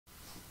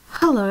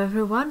Hello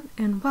everyone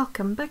and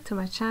welcome back to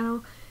my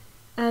channel.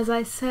 As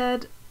I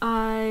said,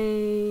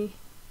 I'm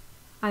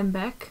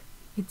back.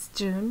 It's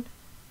June.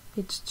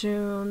 It's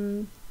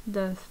June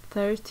the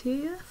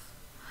 30th.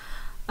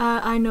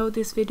 I know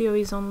this video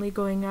is only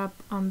going up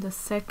on the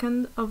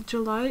 2nd of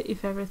July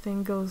if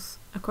everything goes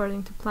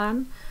according to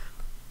plan.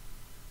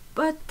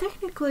 But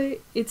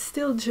technically it's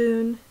still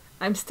June.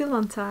 I'm still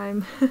on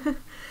time.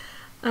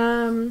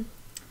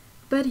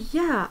 But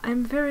yeah,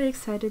 I'm very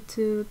excited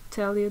to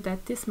tell you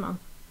that this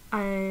month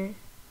I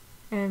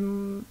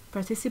am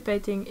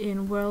participating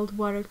in World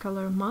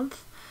Watercolor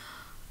Month.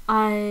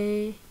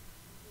 I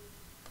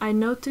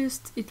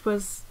noticed it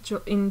was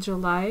in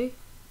July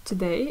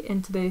today,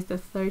 and today is the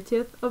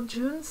 30th of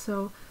June,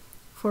 so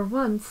for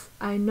once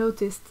I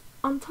noticed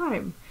on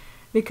time,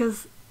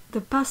 because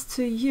the past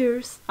 2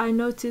 years I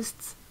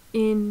noticed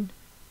in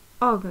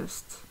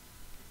August.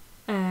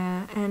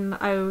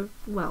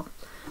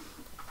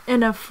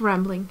 Enough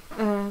rambling.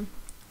 I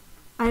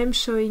am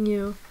showing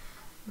you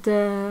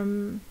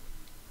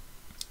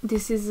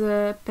this is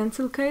a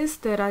pencil case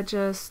that I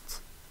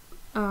just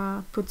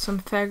put some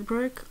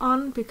fabric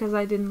on because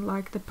I didn't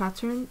like the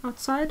pattern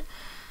outside,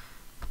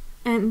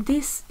 and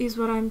this is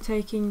what I'm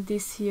taking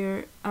this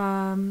year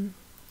on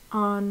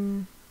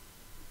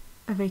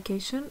a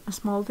vacation, a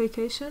small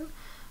vacation.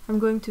 I'm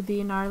going to be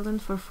in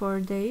Ireland for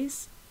 4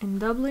 days in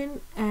Dublin,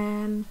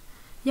 and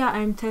yeah,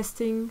 I'm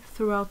testing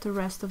throughout the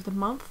rest of the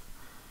month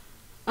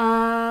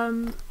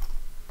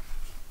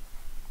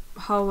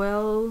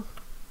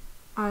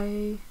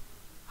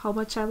how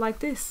much I like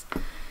this.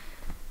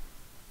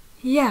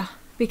 Yeah,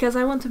 because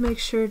I want to make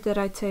sure that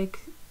I take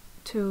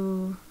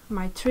to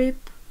my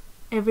trip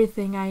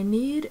everything I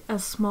need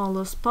as small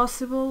as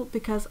possible,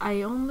 because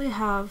I only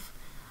have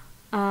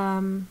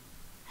hand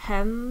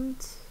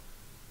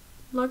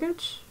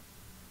luggage,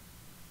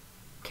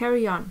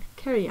 carry-on,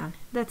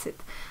 that's it.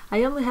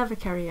 I only have a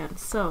carry-on,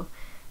 so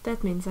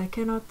that means I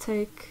cannot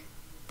take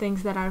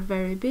things that are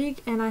very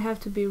big, and I have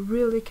to be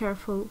really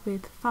careful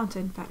with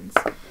fountain pens.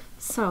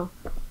 So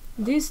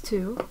these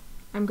two,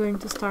 I'm going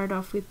to start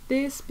off with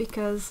this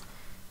because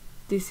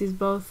this is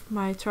both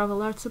my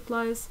travel art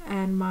supplies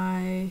and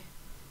my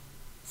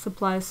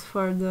supplies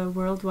for the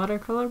World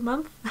Watercolor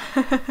Month.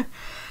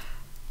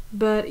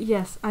 But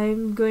yes,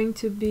 I'm going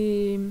to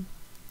be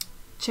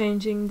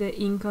changing the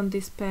ink on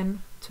this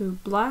pen to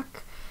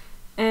black,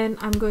 and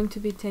I'm going to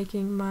be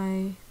taking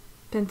my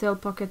Pentel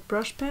pocket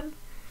brush pen.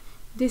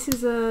 This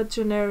is a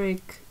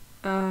generic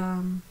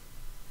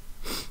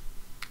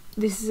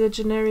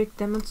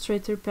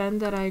demonstrator pen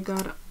that I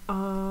got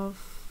on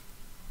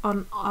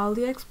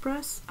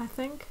AliExpress, I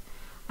think.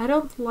 I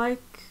don't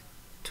like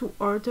to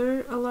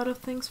order a lot of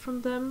things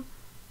from them,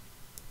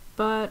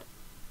 but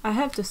I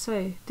have to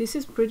say this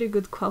is pretty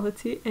good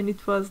quality, and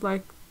it was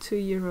like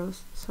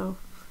 €2, so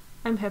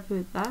I'm happy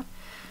with that.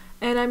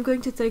 And I'm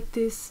going to take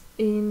this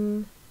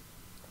in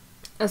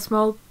a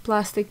small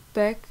plastic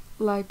bag,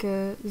 like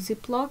a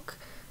Ziploc,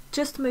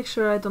 just to make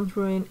sure I don't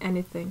ruin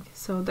anything.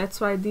 So that's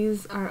why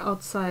these are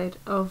outside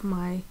of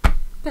my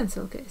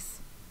pencil case.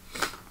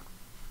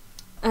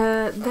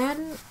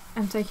 Then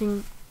I'm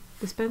taking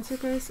this pencil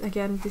case.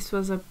 Again, this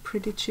was a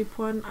pretty cheap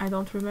one. I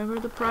don't remember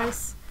the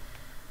price,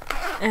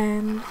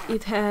 and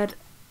it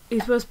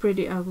was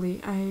pretty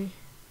ugly.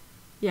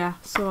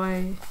 So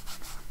I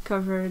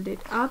covered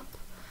it up,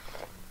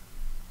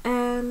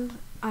 and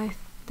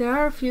there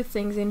are a few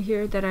things in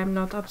here that I'm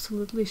not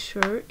absolutely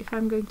sure if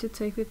I'm going to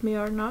take with me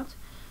or not.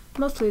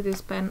 Mostly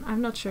this pen,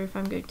 I'm not sure if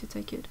I'm going to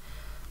take it,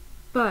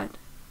 but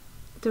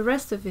the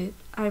rest of it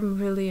I'm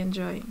really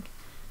enjoying.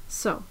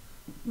 So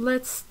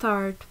let's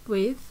start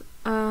with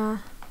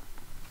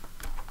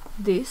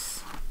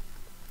this.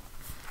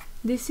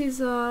 This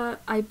is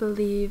I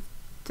believe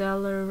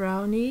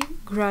Rowney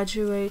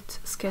graduate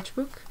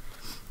sketchbook.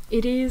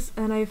 It is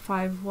an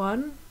A5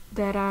 one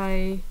that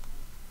I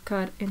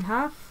cut in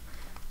half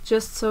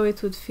just so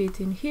it would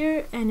fit in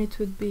here and it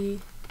would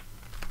be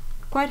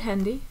quite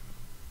handy.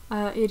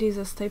 It is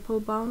a staple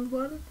bound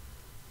one.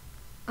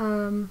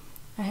 I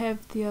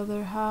have the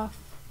other half,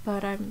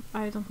 but I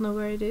don't know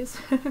where it is.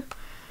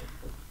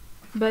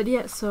 But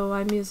yeah, so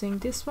I'm using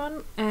this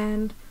one,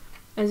 and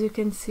as you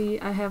can see,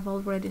 I have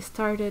already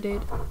started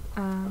it.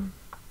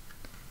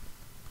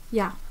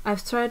 Yeah, I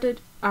have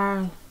started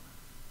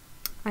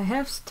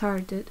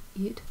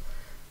it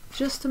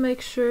just to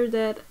make sure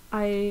that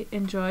I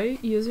enjoy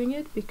using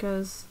it,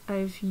 because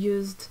I've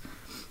used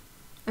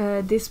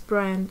this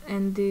brand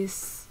and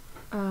this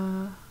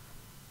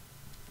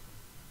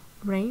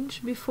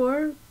range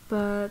before,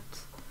 but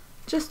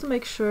just to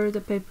make sure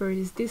the paper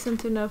is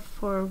decent enough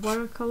for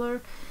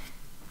watercolor.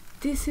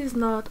 This is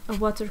not a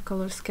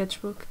watercolor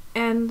sketchbook,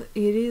 and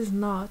it is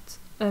not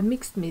a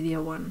mixed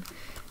media one.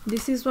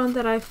 This is one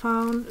that I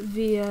found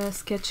via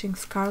Sketching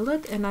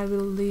Scarlett, and I will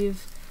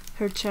leave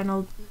her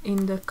channel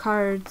in the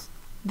card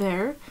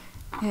there,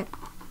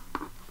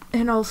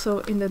 and also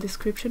in the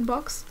description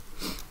box.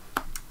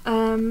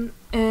 And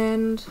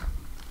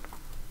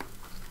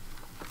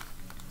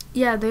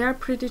yeah, they are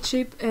pretty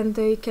cheap, and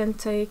they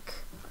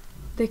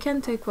they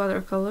can take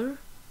watercolor,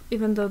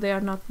 even though they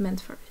are not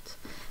meant for it.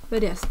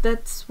 But yes,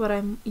 that's what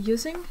I'm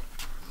using.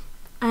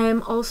 I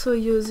am also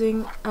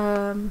using,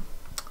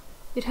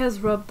 it has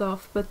rubbed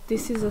off, but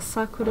this is a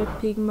Sakura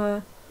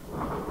Pigma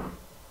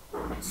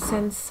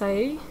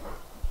Sensei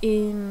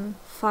in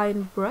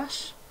fine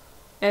brush,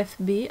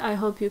 FB. I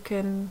hope you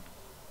can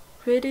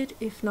read it.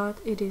 If not,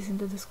 it is in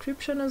the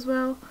description as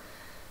well.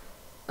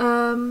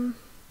 Yeah,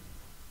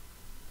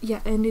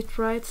 and it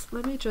writes,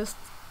 let me just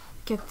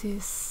get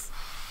this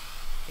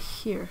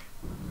here.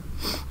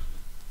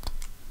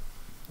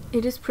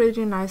 It is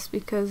pretty nice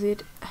because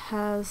it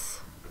has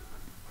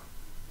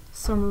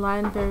some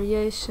line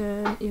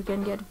variation. You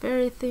can get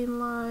very thin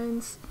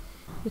lines,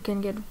 you can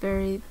get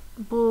very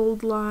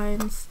bold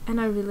lines, and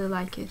I really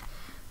like it.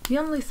 The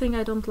only thing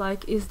I don't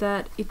like is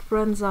that it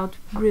runs out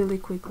really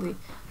quickly.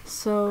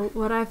 So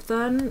what I've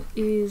done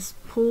is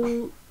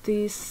pull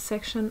this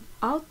section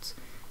out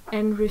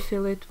and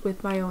refill it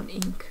with my own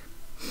ink.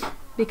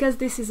 Because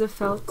this is a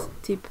felt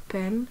tip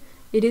pen,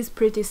 it is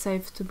pretty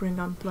safe to bring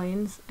on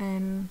planes,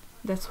 and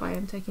that's why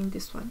I'm taking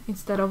this one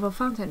instead of a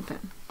fountain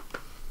pen.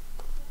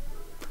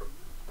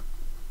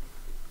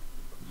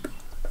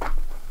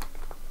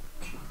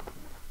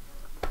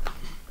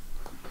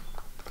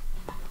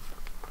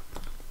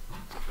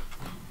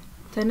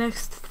 The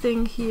next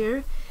thing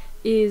here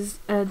is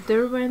a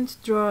Derwent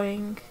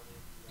drawing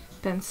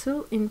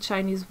pencil in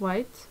Chinese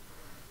white.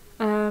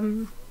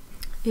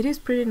 It is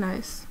pretty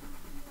nice.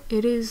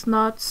 It's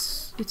not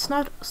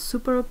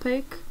super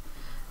opaque,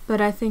 but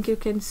I think you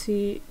can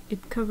see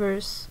it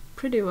covers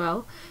pretty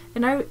well,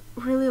 and I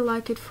really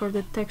like it for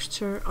the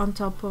texture on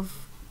top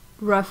of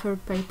rougher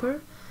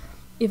paper.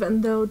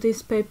 Even though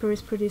this paper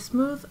is pretty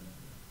smooth,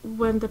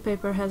 when the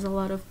paper has a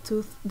lot of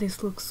tooth,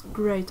 this looks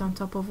great on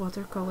top of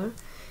watercolor,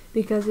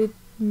 because it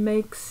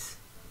makes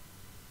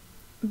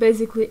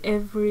basically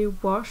every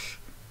wash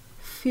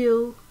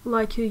feel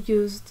like you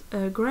used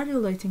a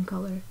granulating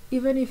color,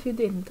 even if you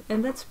didn't,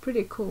 and that's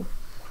pretty cool.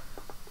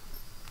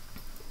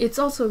 It's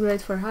also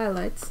great for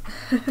highlights.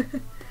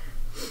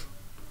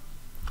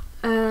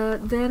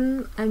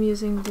 Then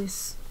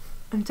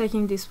I'm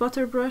taking this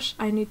water brush.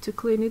 I need to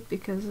clean it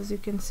because, as you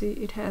can see,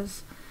 it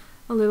has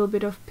a little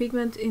bit of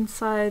pigment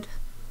inside.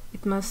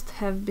 It must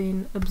have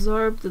been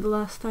absorbed the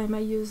last time I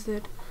used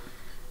it.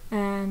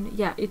 And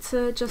yeah, it's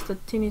just a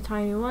teeny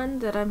tiny one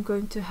that I'm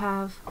going to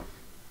have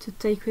to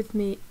take with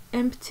me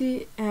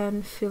empty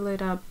and fill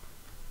it up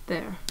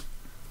there.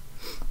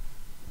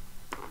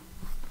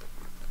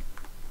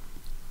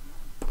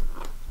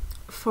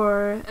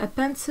 For a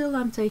pencil,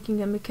 I'm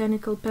taking a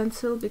mechanical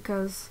pencil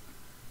because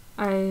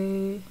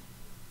I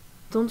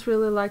don't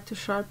really like to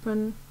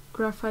sharpen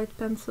graphite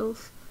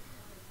pencils.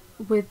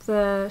 With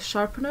the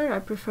sharpener, I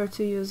prefer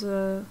to use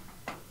a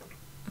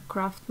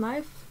craft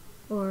knife,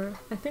 or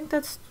I think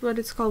that's what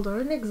it's called, or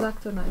an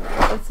X-Acto knife.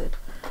 That's it.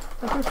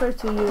 I prefer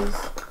to use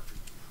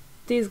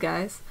these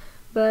guys,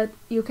 but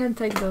you can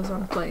take those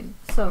on plain,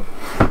 so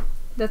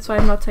that's why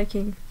I'm not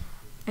taking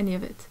any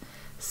of it.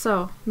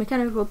 So,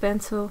 mechanical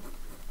pencil,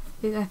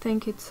 I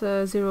think it's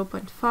a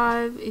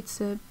 0.5, it's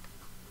a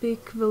big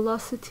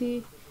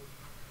velocity,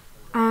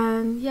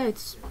 and yeah,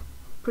 it's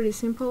pretty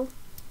simple.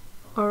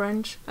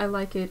 Orange, I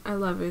like it, I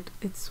love it.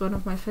 It's one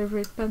of my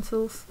favorite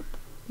pencils,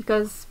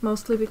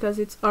 mostly because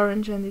it's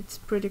orange and it's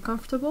pretty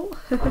comfortable.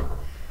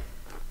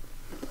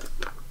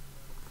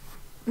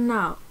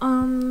 Now,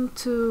 on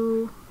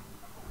to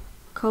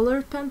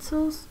colored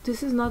pencils.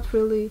 This is not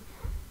really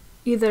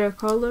either a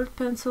colored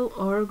pencil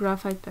or a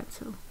graphite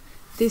pencil.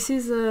 This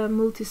is a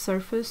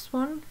multi-surface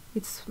one.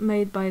 It's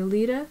made by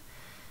Lyra.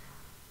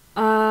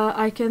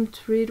 I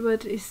can't read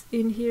what is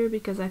in here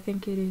because I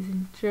think it is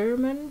in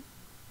German.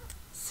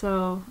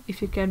 So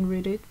if you can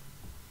read it,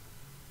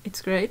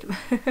 it's great.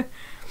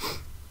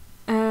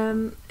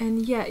 And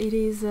yeah, it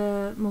is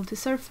a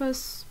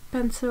multi-surface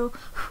pencil.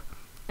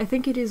 I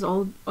think it is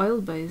all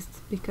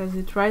oil-based because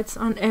it writes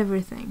on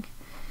everything.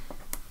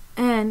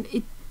 And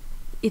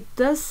it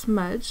does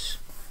smudge,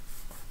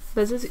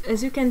 but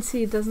as you can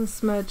see, it doesn't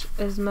smudge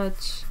as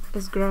much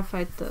as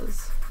graphite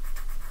does.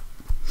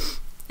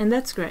 And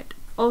that's great.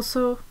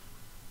 Also,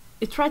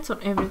 it writes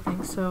on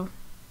everything, so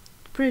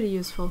pretty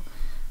useful.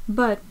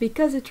 But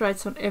because it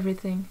writes on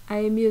everything,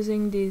 I am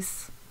using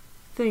this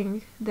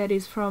thing that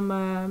is from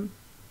a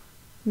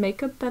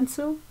makeup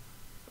pencil,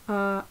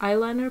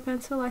 eyeliner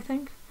pencil, I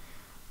think.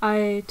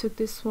 I took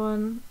this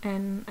one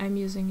and I'm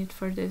using it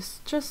for this,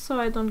 just so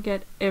I don't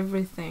get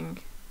everything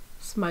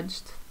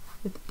smudged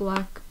with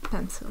black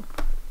pencil.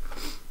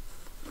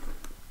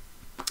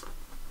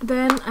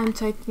 Then I'm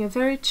taking a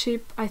very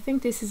cheap, I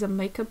think this is a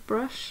makeup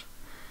brush.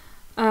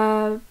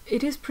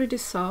 It is pretty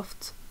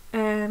soft,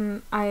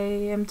 and I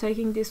am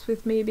taking this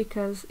with me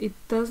because it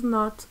does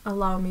not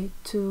allow me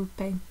to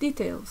paint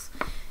details,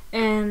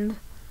 and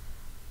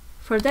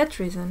for that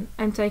reason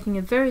I'm taking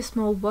a very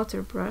small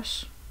water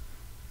brush,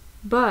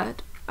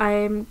 but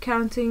I'm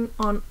counting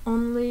on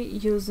only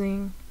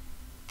using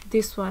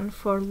this one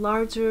for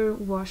larger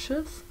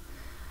washes.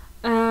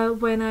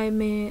 When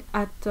I'm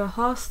at the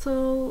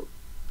hostel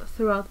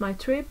throughout my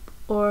trip,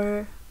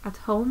 or at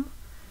home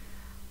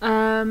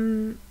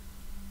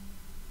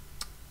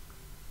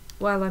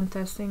while I'm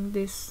testing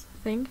this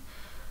thing.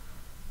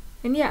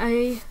 And yeah,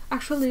 I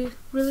actually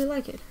really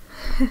like it.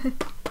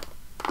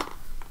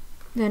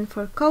 Then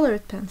for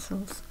colored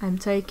pencils, I'm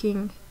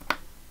taking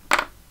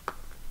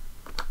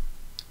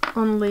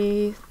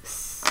only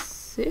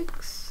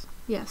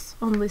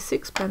only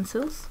six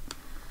pencils.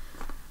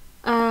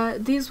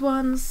 These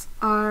ones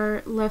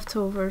are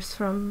leftovers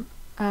from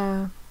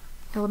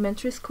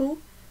elementary school,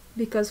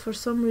 because for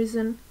some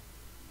reason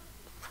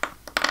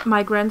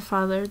my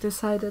grandfather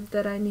decided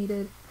that I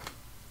needed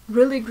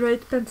really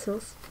great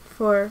pencils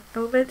for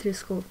elementary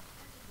school.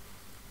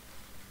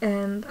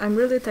 And I'm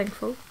really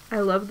thankful. I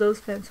love those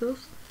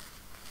pencils,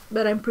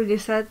 but I'm pretty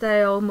sad that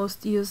I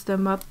almost used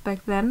them up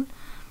back then,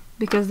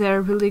 because they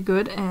are really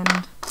good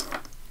and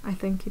I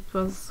think it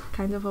was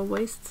kind of a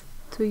waste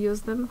to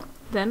use them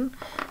then,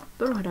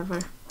 but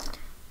whatever.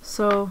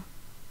 So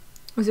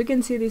as you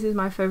can see, this is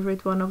my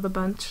favorite one of the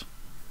bunch.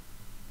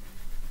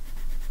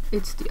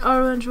 It's the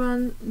orange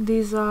one.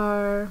 These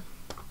are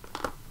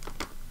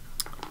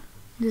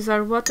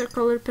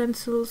watercolor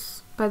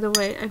pencils. By the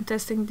way, I'm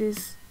testing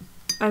this,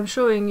 I'm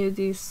showing you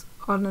this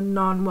on a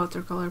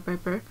non-watercolor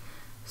paper,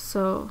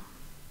 so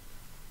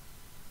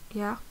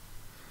yeah.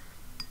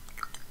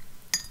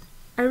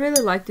 I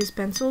really like these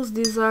pencils.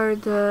 These are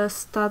the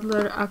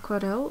Staedtler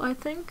Aquarell, I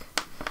think.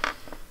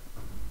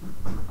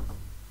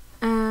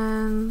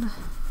 And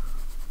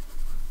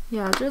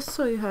yeah, just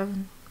so you have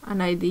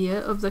an idea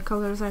of the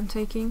colors I'm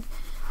taking.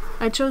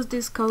 I chose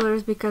these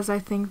colors because I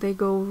think they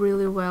go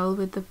really well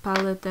with the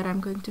palette that I'm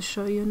going to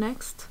show you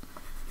next.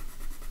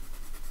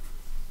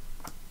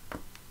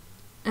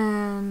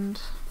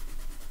 And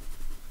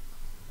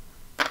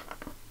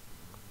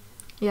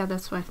yeah,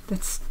 that's why.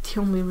 That's the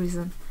only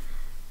reason.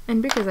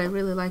 And because I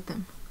really like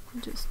them.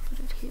 I'll just put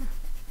it here.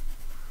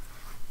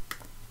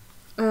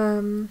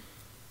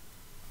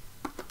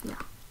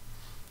 Yeah.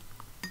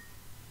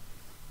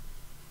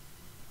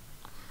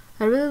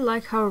 I really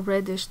like how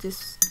reddish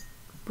this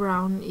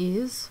brown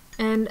is.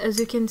 And as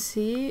you can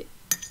see,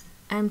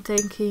 I'm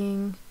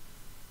taking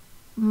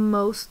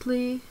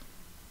mostly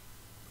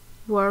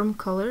warm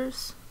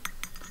colors.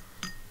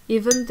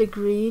 Even the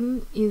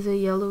green is a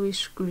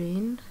yellowish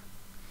green.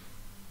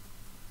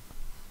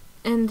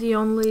 And the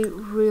only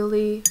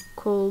really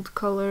cold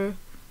color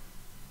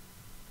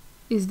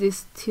is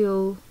this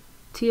teal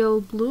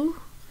blue,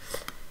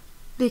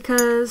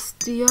 because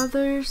the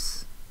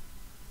others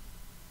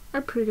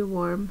are pretty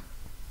warm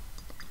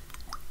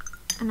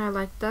and I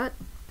like that.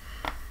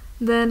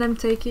 Then I'm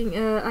taking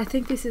I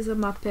think this is a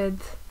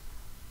Maped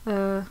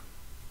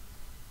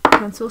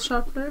pencil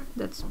sharpener.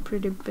 That's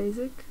pretty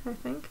basic, I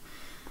think.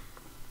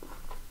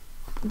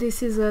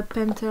 This is a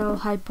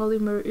Pentel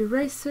Hi-Polymer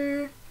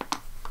eraser.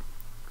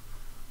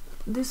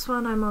 This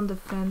one I'm on the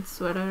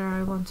fence whether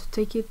I want to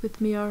take it with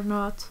me or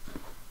not,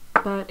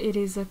 but it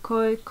is a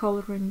koi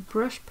coloring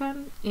brush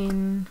pen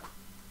in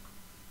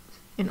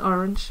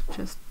orange,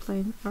 just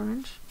plain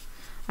orange.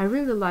 I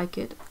really like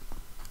it,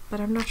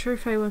 but I'm not sure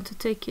if I want to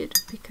take it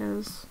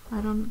because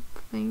I don't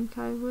think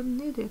I would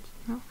need it.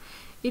 No,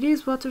 it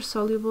is water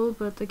soluble,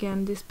 but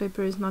again, this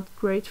paper is not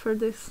great for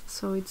this,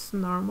 so it's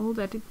normal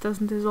that it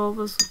doesn't dissolve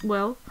as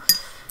well.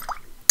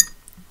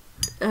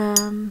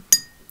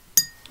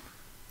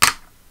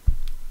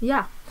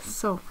 Yeah,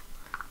 so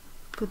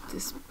put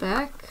this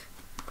back.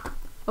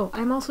 Oh,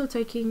 I'm also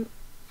taking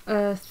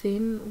a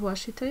thin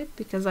washi tape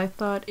because I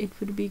thought it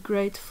would be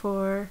great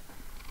for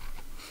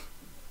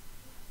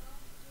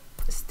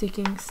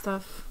sticking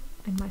stuff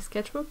in my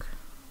sketchbook.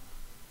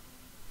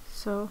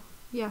 So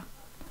yeah,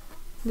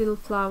 little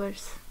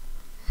flowers.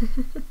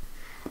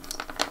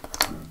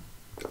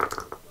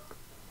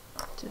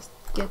 Just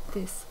get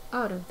this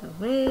out of the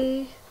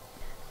way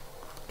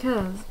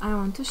because I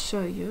want to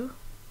show you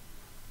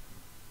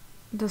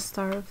the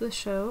star of the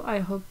show.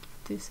 I hope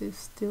this is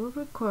still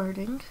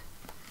recording.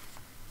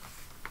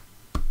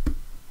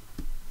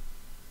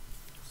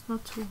 It's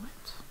not too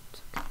wet.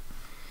 It's okay.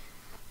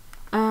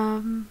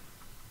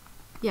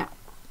 Yeah,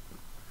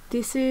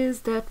 this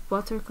is that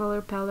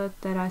watercolor palette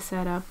that I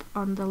set up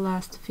on the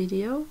last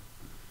video.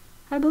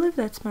 I believe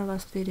that's my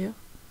last video.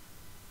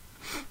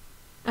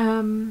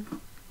 That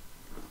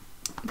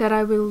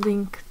I will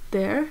link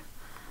there.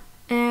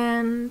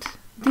 And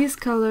these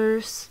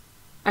colors,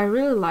 I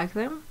really like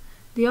them.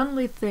 The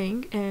only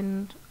thing,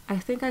 and I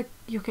think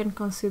you can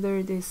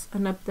consider this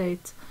an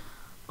update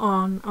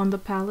on the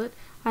palette,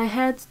 I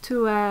had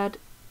to add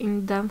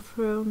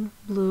indanthrone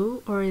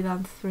blue or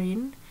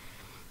indanthrene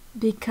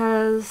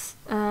because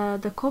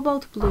the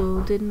cobalt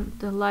blue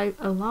didn't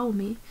allow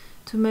me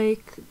to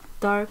make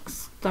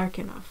darks dark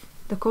enough.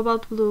 The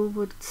cobalt blue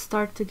would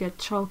start to get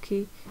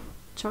chalky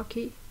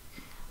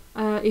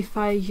if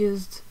I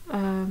used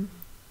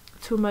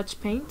too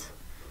much paint.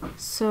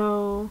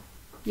 So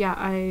yeah,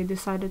 I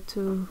decided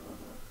to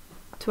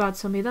add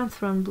some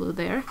indanthrone blue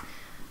there.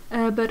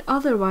 But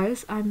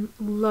otherwise, I'm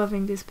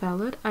loving this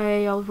palette.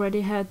 I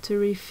already had to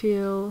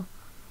refill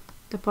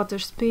the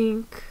Potter's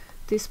Pink,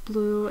 this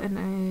blue, and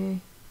I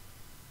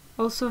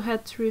also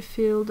had to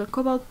refill the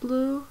cobalt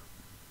blue,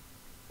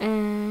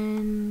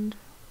 and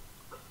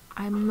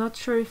I'm not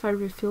sure if I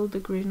refilled the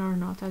green or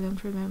not, I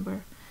don't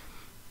remember.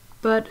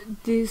 But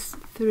these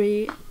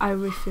three I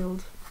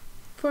refilled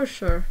for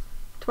sure,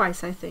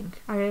 twice I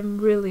think. I am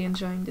really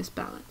enjoying this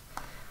palette.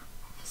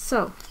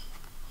 So,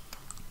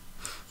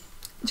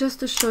 just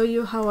to show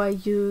you how I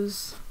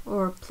use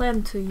or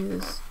plan to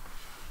use,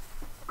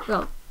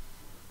 well,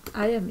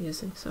 I am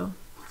using, so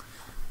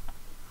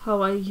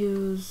how I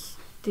use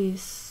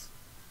this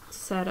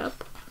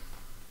setup.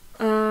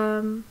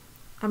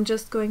 I'm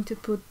just going to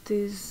put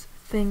these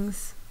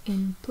things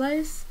in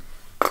place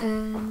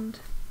and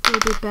we'll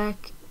be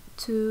back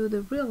to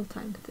the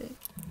real-time thing.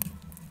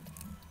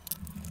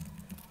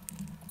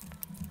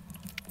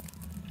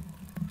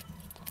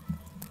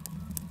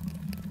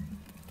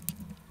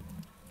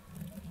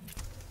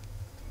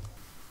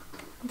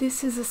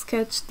 This is a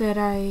sketch that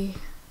I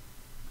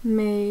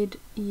made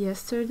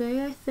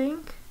yesterday, I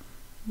think,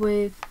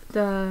 with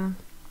the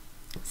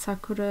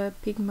Sakura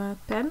Pigma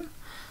pen.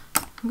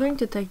 I'm going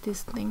to take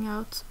this thing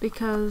out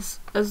because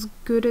as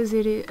good as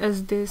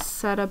as this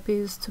setup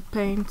is to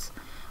paint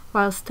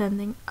while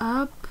standing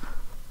up,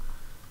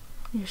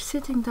 you're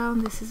sitting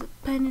down, this is a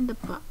pain in the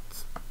butt.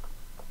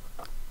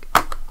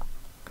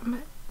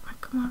 Come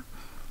on.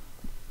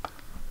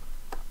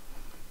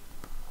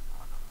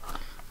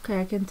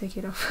 Okay, I can take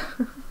it off.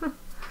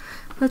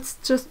 Let's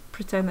just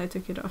pretend I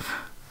took it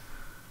off.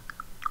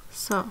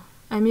 So,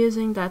 I'm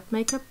using that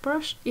makeup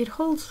brush. It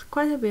holds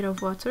quite a bit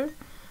of water,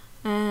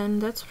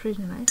 and that's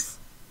pretty nice.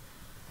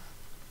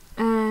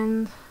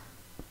 And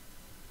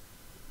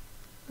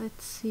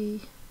let's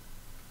see.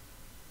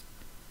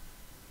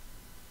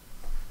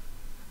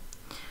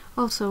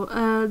 Also,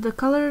 the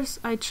colors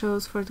I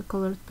chose for the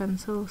colored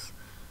pencils,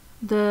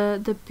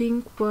 the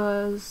pink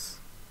was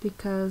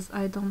because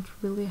I don't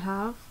really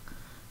have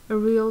a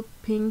real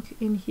pink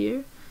in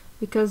here,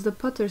 because the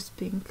Potter's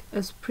pink,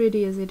 as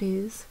pretty as it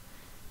is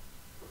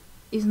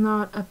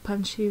not a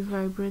punchy,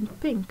 vibrant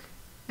pink.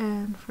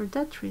 And for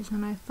that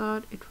reason I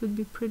thought it would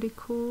be pretty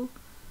cool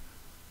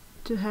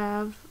to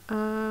have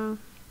a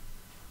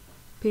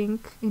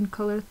pink in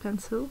colored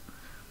pencil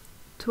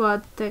to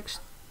add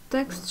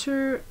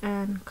texture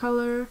and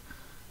color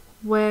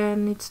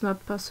when it's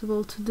not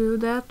possible to do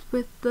that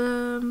with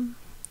the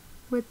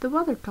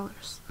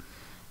watercolors.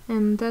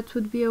 And that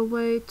would be a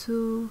way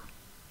to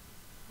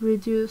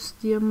reduce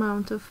the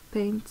amount of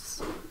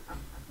paints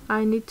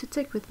I need to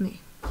take with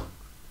me.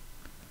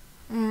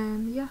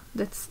 And yeah,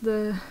 that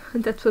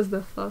was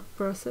the thought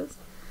process.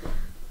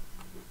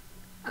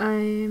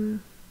 I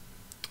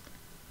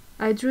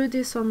drew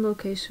this on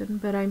location,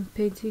 but I'm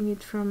painting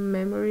it from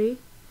memory,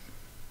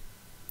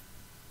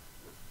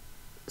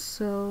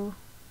 so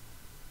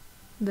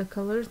the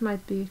colors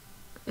might be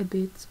a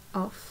bit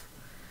off.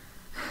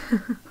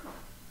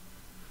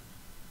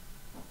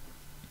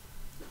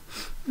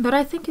 But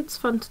I think it's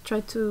fun to try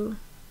to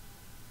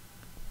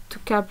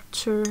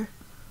capture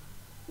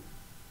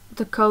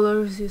the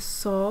colors you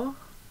saw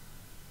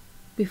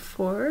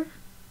before.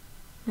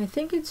 I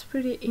think it's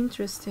pretty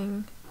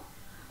interesting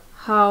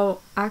how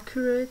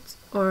accurate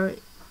or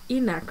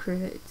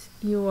inaccurate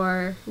you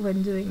are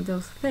when doing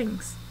those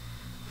things.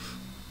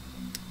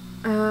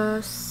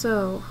 And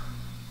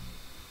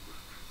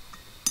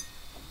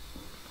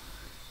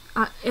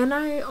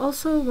I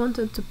also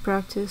wanted to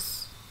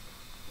practice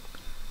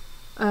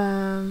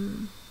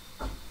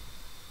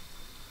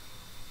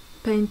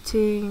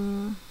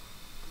painting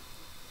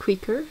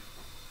quicker,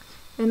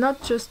 and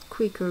not just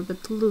quicker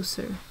but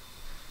looser.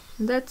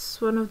 And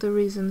that's one of the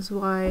reasons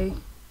why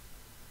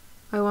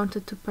I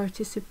wanted to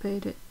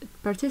participate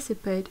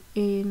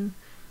in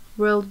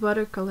World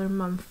Watercolor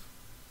Month.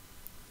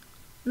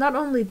 Not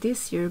only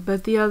this year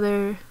but the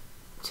other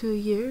 2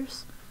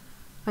 years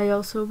I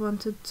also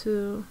wanted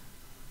to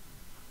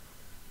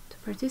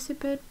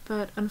participate,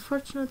 but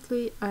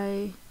unfortunately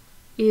I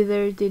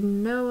either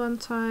didn't know on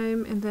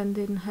time and then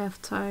didn't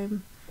have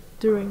time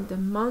during the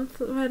month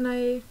when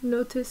I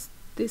noticed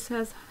this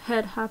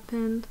had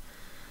happened.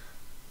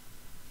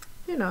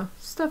 You know,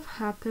 stuff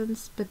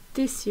happens, but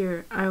this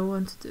year I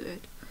want to do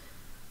it.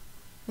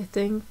 I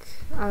think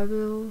I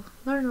will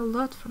learn a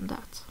lot from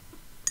that.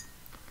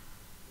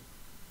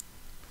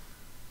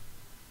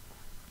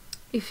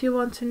 If you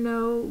want to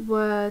know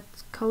what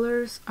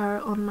colors are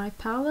on my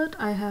palette,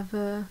 I have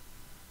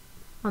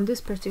on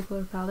this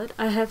particular palette,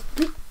 I have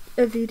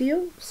a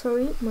video.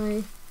 Sorry,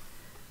 my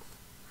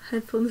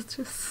headphones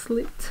just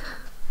slipped.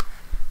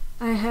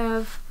 I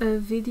have a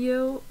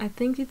video, I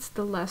think it's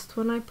the last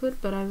one I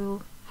put, but I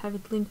will have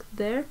it linked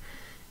there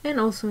and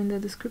also in the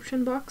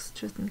description box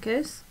just in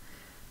case.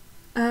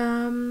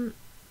 But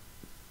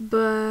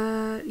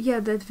yeah,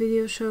 that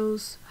video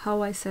shows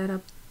how I set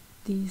up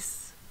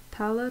these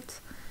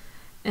palettes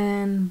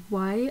and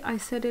why I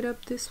set it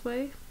up this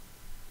way.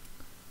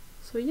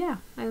 So yeah,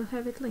 I'll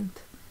have it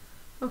linked.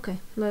 Okay,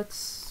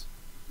 let's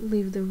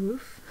leave the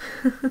roof.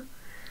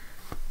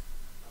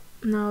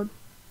 Now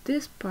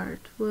this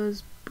part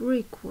was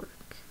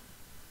brickwork,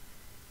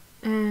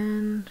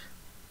 and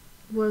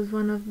was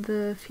one of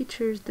the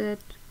features that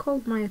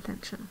called my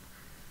attention.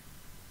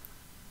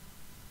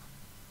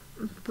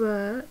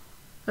 But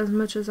as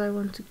much as I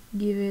want to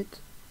give it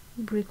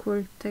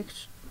brickwork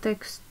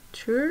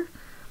texture,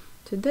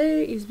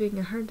 today is being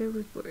a harder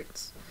with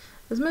words.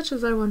 As much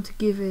as I want to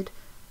give it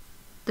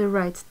the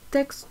right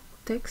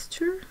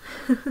texture,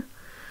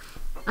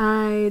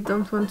 I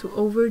don't want to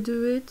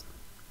overdo it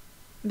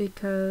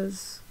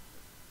because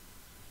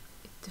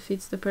it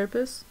defeats the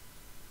purpose,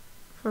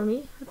 for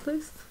me at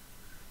least.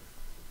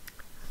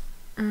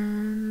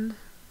 And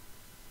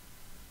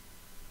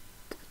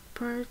that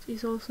part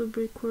is also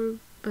brickwork,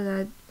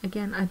 but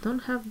again I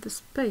don't have the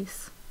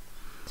space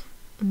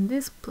in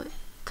this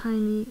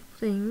tiny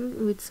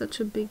thing with such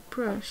a big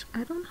brush.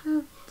 I don't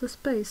have the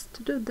space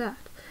to do that.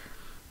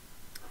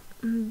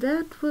 And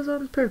that was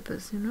on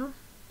purpose, you know?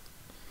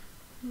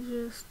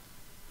 Just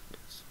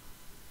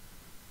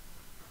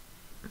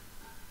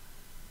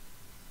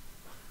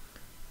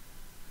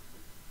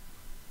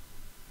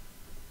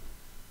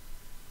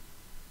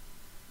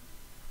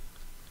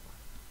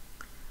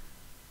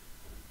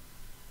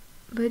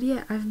but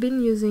yeah, I've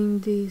been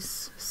using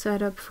this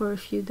setup for a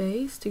few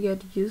days to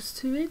get used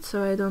to it,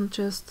 so I don't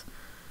just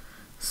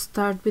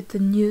start with the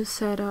new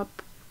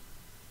setup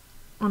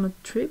on a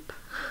trip.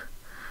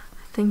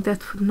 I think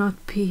that would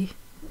not be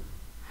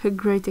a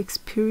great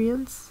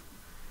experience.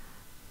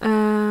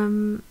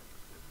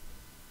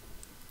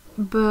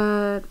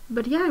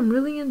 But yeah, I'm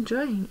really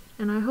enjoying it,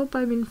 and I hope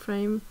I'm in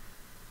frame.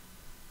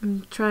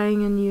 I'm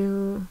trying a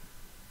new,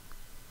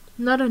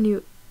 not a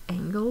new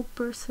angle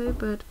per se,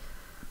 but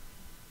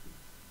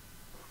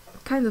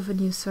kind of a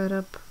new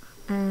setup,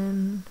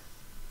 and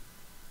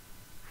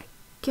I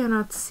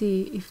cannot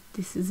see if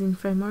this is in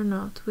frame or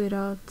not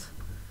without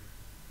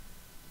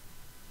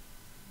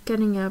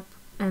getting up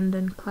and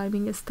then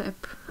climbing a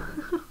step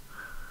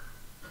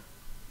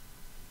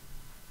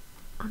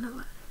on a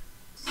ladder.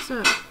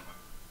 So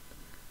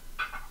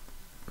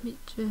let me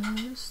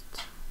just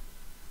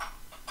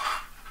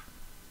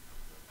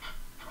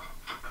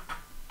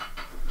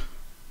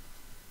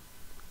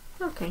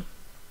okay.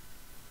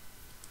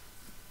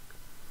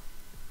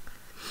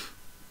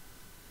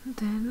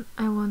 Then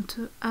I want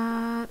to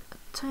add a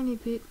tiny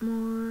bit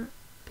more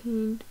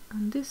paint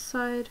on this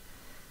side.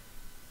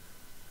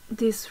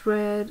 This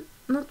red,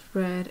 not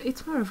red,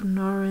 it's more of an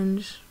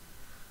orange.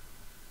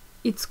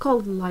 It's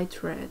called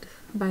Light Red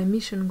by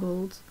Mission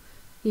Gold.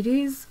 It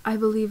is, I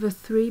believe, a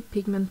 3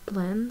 pigment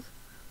blend,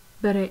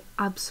 but I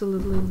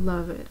absolutely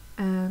love it,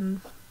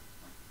 and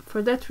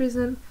for that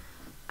reason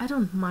I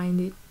don't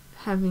mind it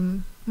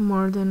having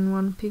more than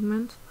one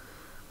pigment.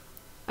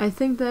 I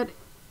think that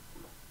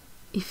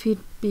if it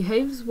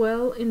behaves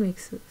well in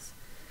mixes,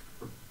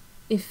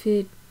 if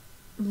it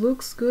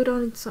looks good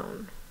on its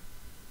own,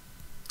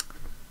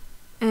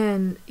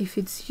 and if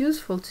it's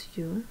useful to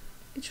you,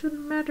 it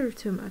shouldn't matter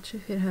too much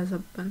if it has a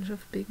bunch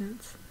of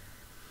pigments.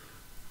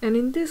 And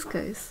in this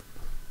case,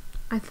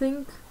 I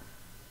think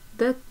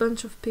that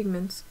bunch of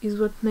pigments is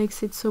what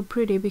makes it so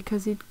pretty,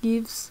 because it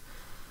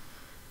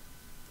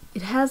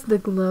has the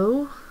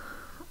glow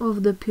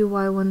of the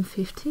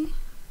PY150,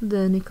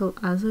 the nickel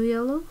azo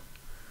yellow.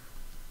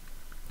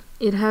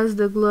 It has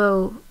the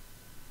glow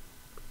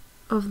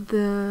of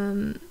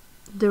the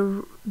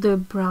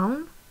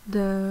brown,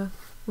 the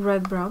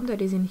red brown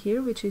that is in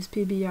here, which is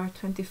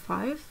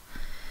PBR25,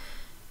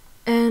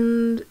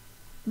 and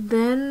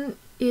then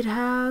it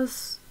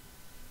has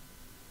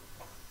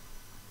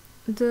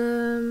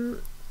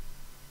the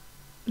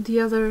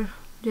other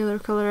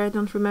color. I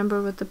don't remember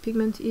what the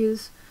pigment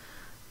is,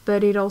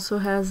 but it also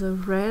has a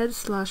red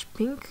 /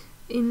 pink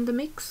in the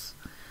mix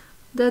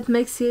that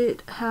makes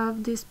it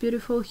have this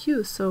beautiful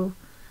hue. So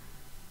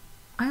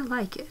I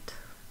like it,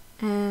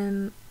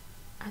 and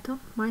I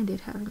don't mind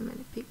it having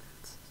many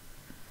pigments.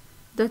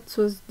 That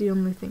was the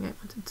only thing I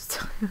wanted to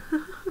tell you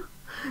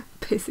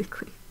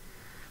basically.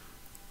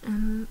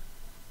 And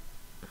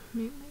let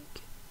me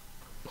make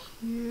it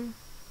here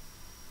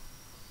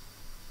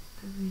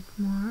a bit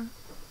more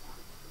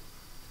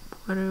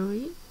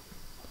watery.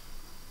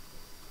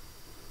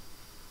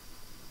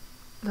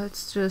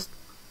 Let's just,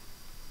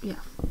 yeah.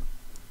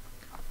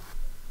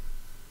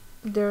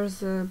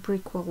 There's a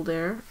brick wall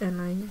there,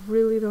 and I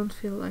really don't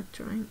feel like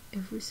drawing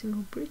every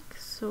single brick,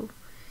 so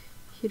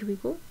here we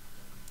go.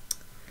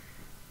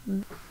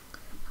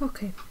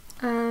 Okay,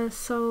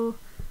 so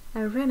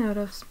I ran out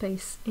of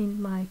space in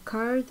my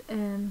card,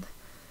 and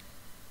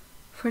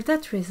for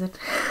that reason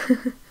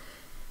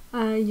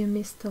you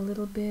missed a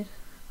little bit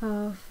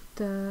of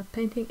the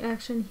painting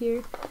action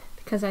here,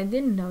 because I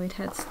didn't know it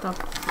had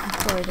stopped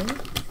recording.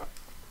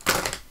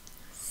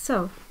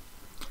 So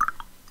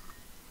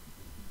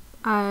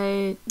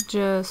I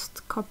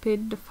just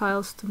copied the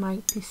files to my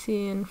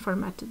PC and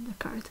formatted the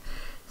card.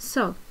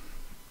 So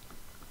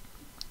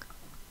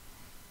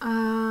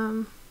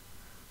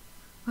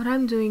what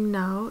I'm doing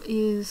now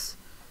is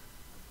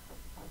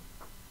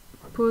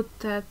put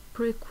that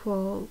brick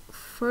wall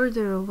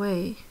further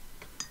away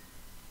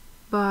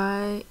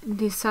by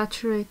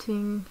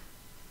desaturating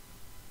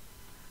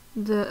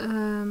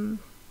the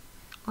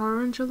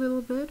orange a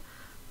little bit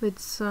with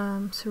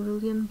some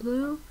cerulean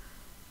blue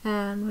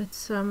and with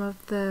some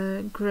of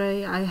the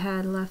gray I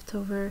had left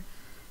over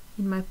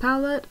in my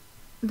palette.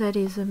 That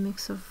is a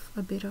mix of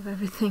a bit of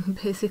everything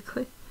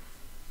basically.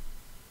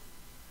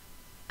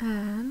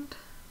 And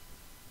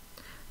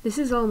this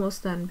is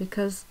almost done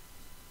because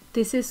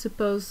this is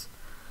supposed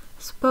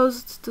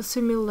to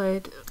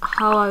simulate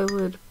how I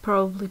would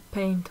probably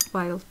paint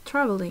while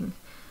traveling,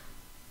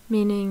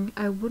 meaning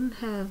I wouldn't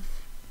have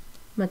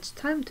much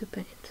time to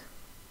paint.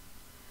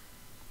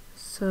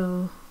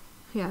 So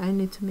yeah, I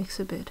need to mix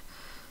a bit.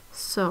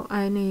 So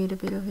I need a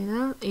bit of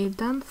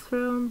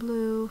Edanthron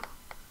blue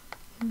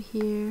in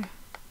here.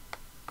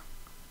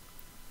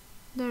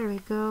 There we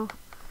go.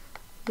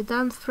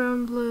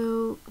 Edanthron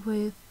blue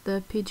with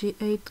the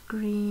PG8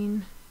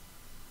 green.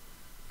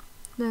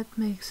 That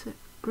makes it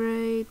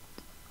great.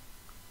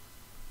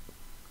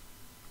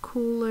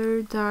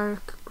 Cooler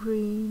dark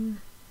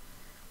green.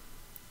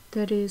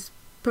 That is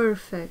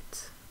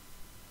perfect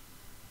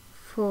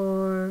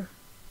for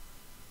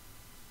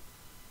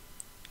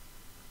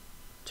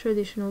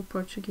traditional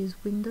Portuguese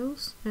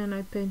windows, and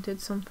I painted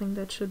something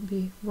that should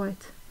be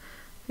white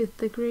with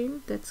the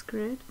green. That's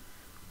great.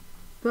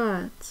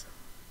 But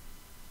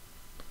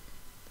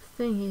the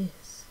thing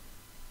is,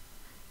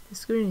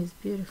 this green is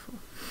beautiful.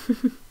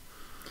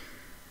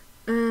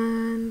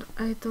 And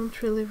I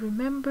don't really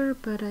remember,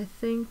 but I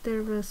think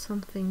there was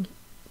something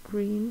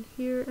green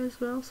here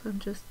as well, so I'm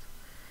just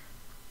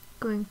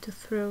going to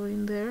throw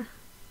in there,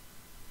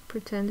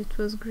 pretend it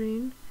was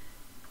green,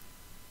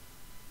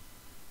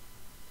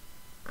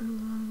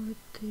 along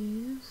with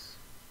these,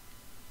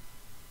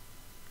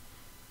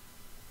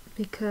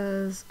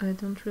 because I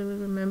don't really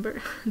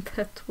remember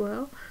that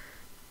well.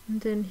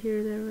 And then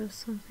here there was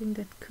something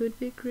that could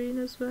be green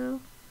as well.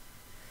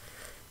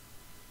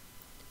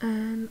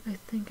 And I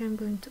think I'm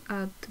going to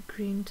add the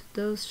green to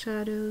those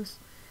shadows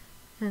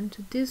and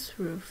to this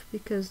roof,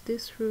 because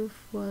this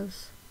roof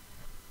was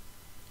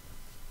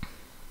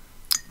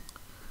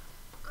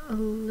a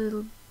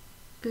little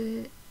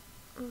bit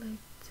like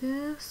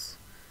this.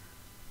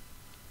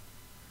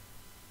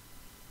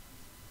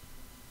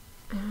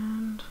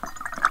 And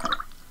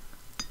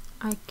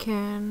I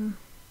can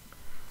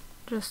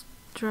just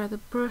dry the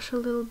brush a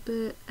little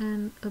bit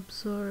and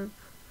absorb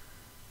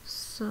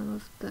some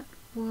of that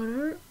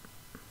water.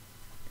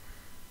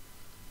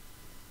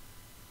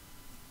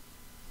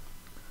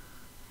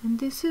 And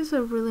this is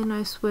a really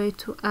nice way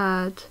to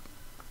add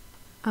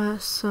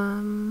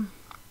some,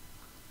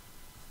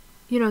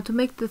 you know, to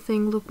make the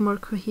thing look more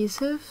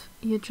cohesive.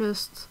 You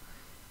just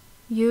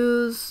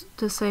use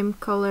the same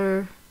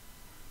color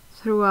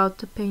throughout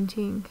the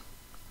painting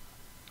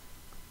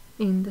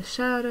in the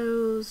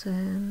shadows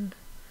and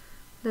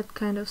that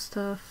kind of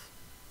stuff.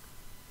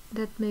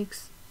 That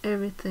makes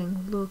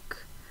everything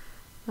look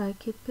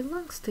like it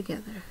belongs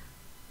together.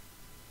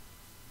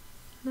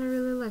 And I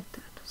really like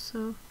that,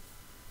 so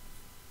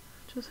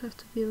just have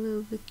to be a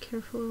little bit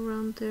careful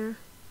around there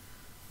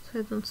so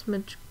I don't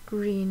smudge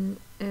green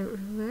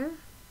everywhere.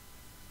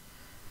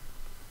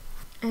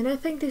 And I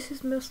think this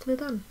is mostly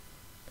done.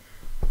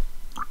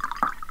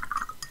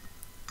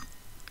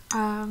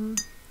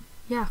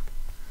 Yeah,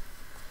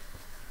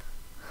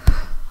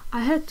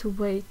 I had to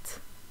wait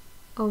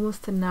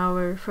almost an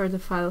hour for the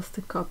files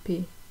to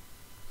copy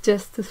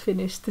just to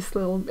finish this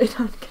little bit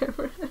on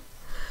camera.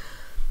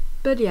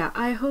 But yeah,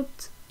 I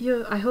hope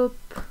you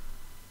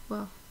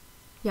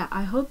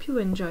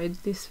enjoyed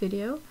this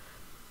video.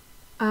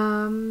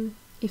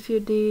 If you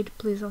did,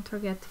 please don't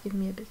forget to give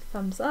me a big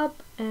thumbs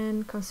up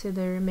and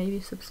consider maybe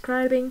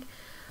subscribing.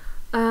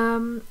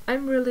 I'm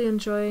really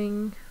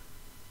enjoying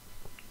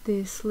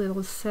this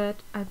little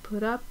set I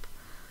put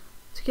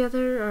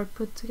together,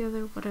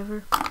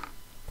 whatever.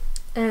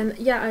 And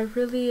yeah, I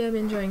really am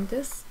enjoying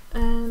this,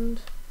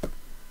 and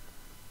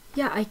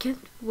yeah, I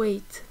can't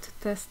wait to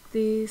test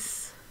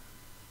this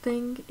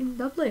thing in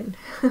Dublin.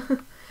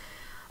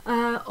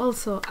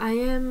 Also, I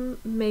am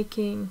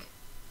making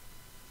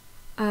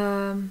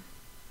a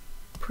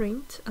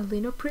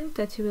lino print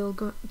that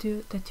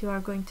you are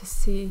going to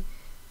see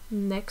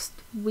next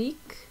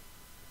week,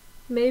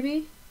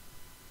 maybe,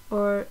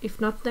 or if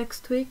not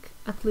next week,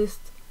 at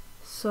least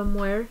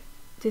somewhere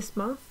this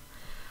month.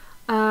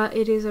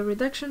 It is a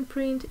reduction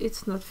print.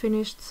 It's not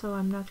finished, so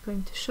I'm not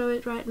going to show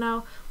it right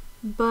now,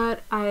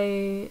 but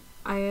I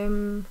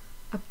am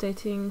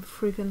updating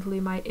frequently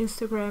my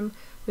Instagram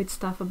with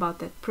stuff about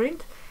that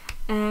print,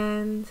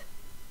 and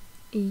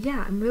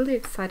yeah, I'm really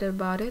excited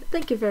about it.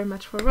 Thank you very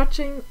much for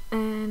watching,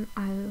 and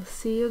I will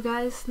see you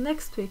guys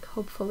next week,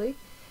 hopefully.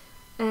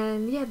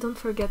 And yeah, don't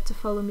forget to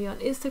follow me on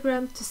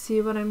Instagram to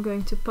see what I'm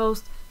going to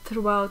post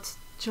throughout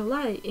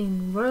July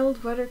in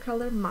World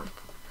Watercolor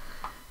Month.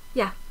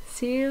 Yeah,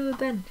 see you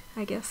then,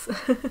 I guess.